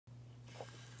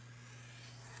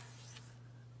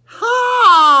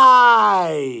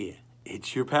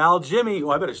It's your pal Jimmy.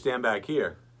 Oh, I better stand back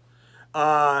here.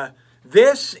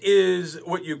 This is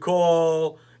what you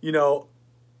call,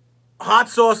 hot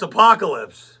sauce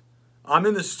apocalypse. I'm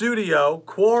in the studio,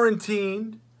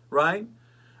 quarantined, right?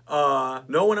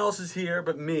 No one else is here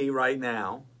but me right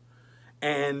now.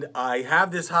 And I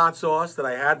have this hot sauce that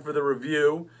I had for the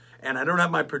review. And I don't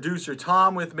have my producer,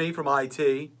 Tom, with me from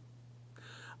IT.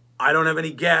 I don't have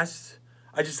any guests.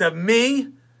 I just have me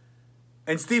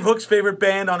and Steve Hook's favorite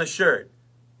band on a shirt.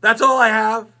 That's all I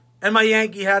have. And my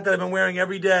Yankee hat that I've been wearing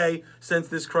every day since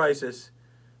this crisis.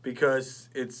 Because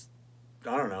it's,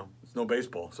 I don't know, it's no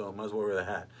baseball, so I might as well wear the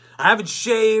hat. I haven't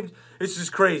shaved. It's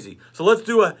just crazy. So let's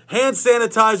do a hand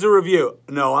sanitizer review.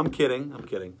 No, I'm kidding. I'm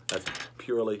kidding. That's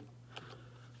purely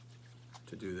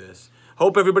to do this.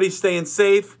 Hope everybody's staying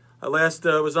safe. Last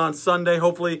was on Sunday.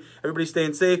 Hopefully everybody's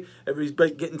staying safe.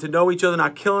 Everybody's getting to know each other,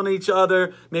 not killing each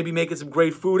other, maybe making some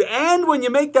great food. And when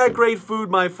you make that great food,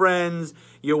 my friends,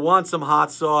 you want some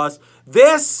hot sauce.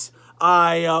 This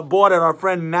I bought at our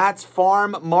friend Matt's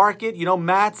Farm Market. You know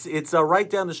Matt's, it's right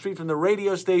down the street from the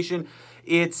radio station.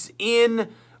 It's in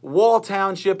Wall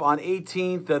Township on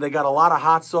 18th. They got a lot of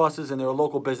hot sauces and they're a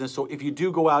local business. So if you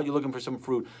do go out, you're looking for some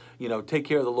fruit, take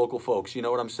care of the local folks. You know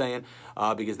what I'm saying?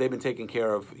 Because they've been taking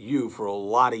care of you for a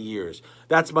lot of years.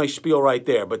 That's my spiel right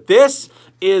there. But this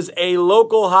is a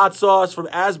local hot sauce from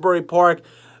Asbury Park.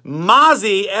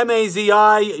 Mazi,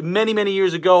 M-A-Z-I, many, many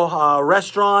years ago,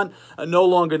 restaurant, no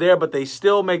longer there, but they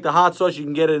still make the hot sauce. You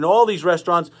can get it in all these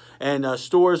restaurants and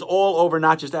stores all over,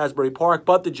 not just Asbury Park,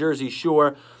 but the Jersey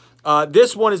Shore.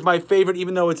 This one is my favorite,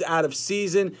 even though it's out of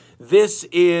season. This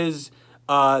is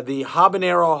the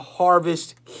Habanero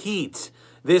Harvest Heat.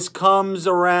 This comes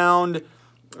around,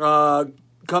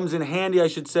 comes in handy, I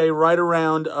should say, right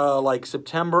around like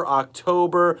September,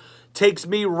 October. Takes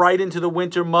me right into the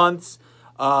winter months.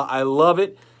 I love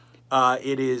it.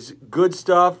 It is good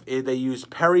stuff. They use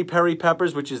peri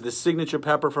peppers, which is the signature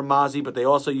pepper from Mazi, but they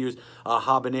also use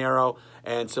habanero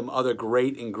and some other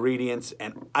great ingredients.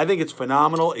 And I think it's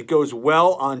phenomenal. It goes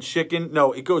well on chicken.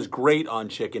 No, it goes great on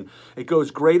chicken. It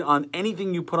goes great on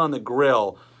anything you put on the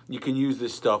grill. You can use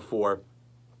this stuff for.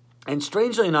 And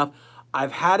strangely enough,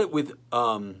 I've had it with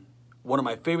one of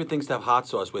my favorite things to have hot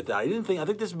sauce with. I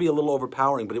think this would be a little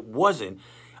overpowering, but it wasn't.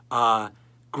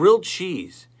 Grilled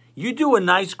cheese. You do a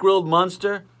nice grilled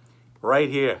Munster, right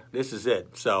here. This is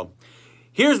it. So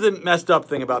here's the messed up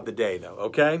thing about the day, though,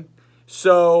 okay?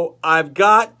 So I've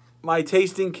got my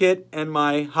tasting kit and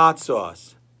my hot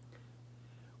sauce.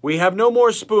 We have no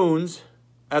more spoons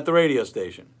at the radio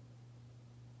station.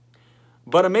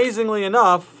 But amazingly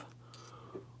enough,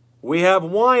 we have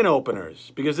wine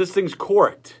openers because this thing's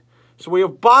corked. So we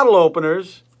have bottle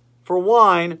openers for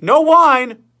wine. No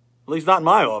wine, at least not in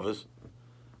my office.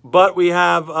 But we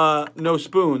have no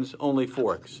spoons, only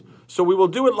forks. So we will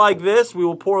do it like this. We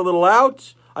will pour a little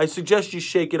out. I suggest you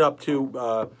shake it up too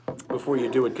before you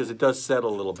do it because it does settle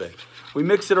a little bit. We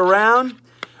mix it around.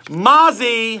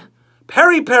 Mazi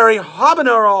Peri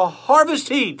Habanero Harvest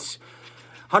Heat.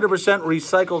 100%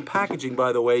 recycled packaging,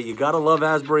 by the way. You got to love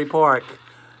Asbury Park.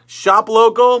 Shop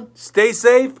local. Stay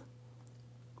safe.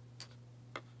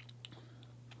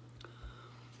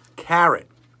 Carrot.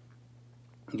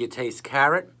 You taste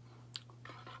carrot.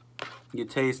 You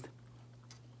taste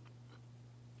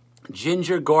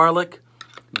ginger, garlic,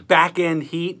 back-end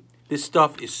heat. This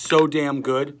stuff is so damn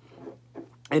good.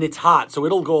 And it's hot, so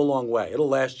it'll go a long way. It'll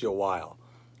last you a while,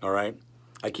 all right?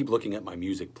 I keep looking at my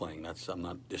music playing. I'm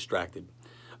not distracted.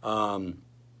 And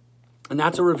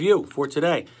that's a review for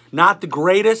today. Not the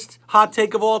greatest hot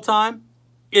take of all time.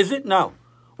 Is it? No.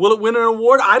 Will it win an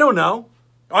award? I don't know.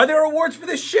 Are there awards for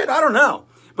this shit? I don't know.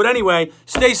 But anyway,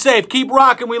 stay safe. Keep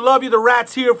rocking. We love you. The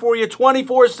Rat's here for you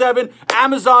 24/7.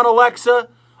 Amazon Alexa.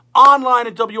 Online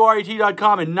at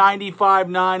WRET.com and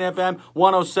 95.9 FM,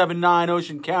 107.9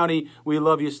 Ocean County. We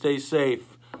love you. Stay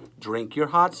safe. Drink your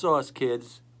hot sauce,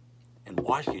 kids. And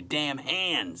wash your damn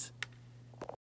hands.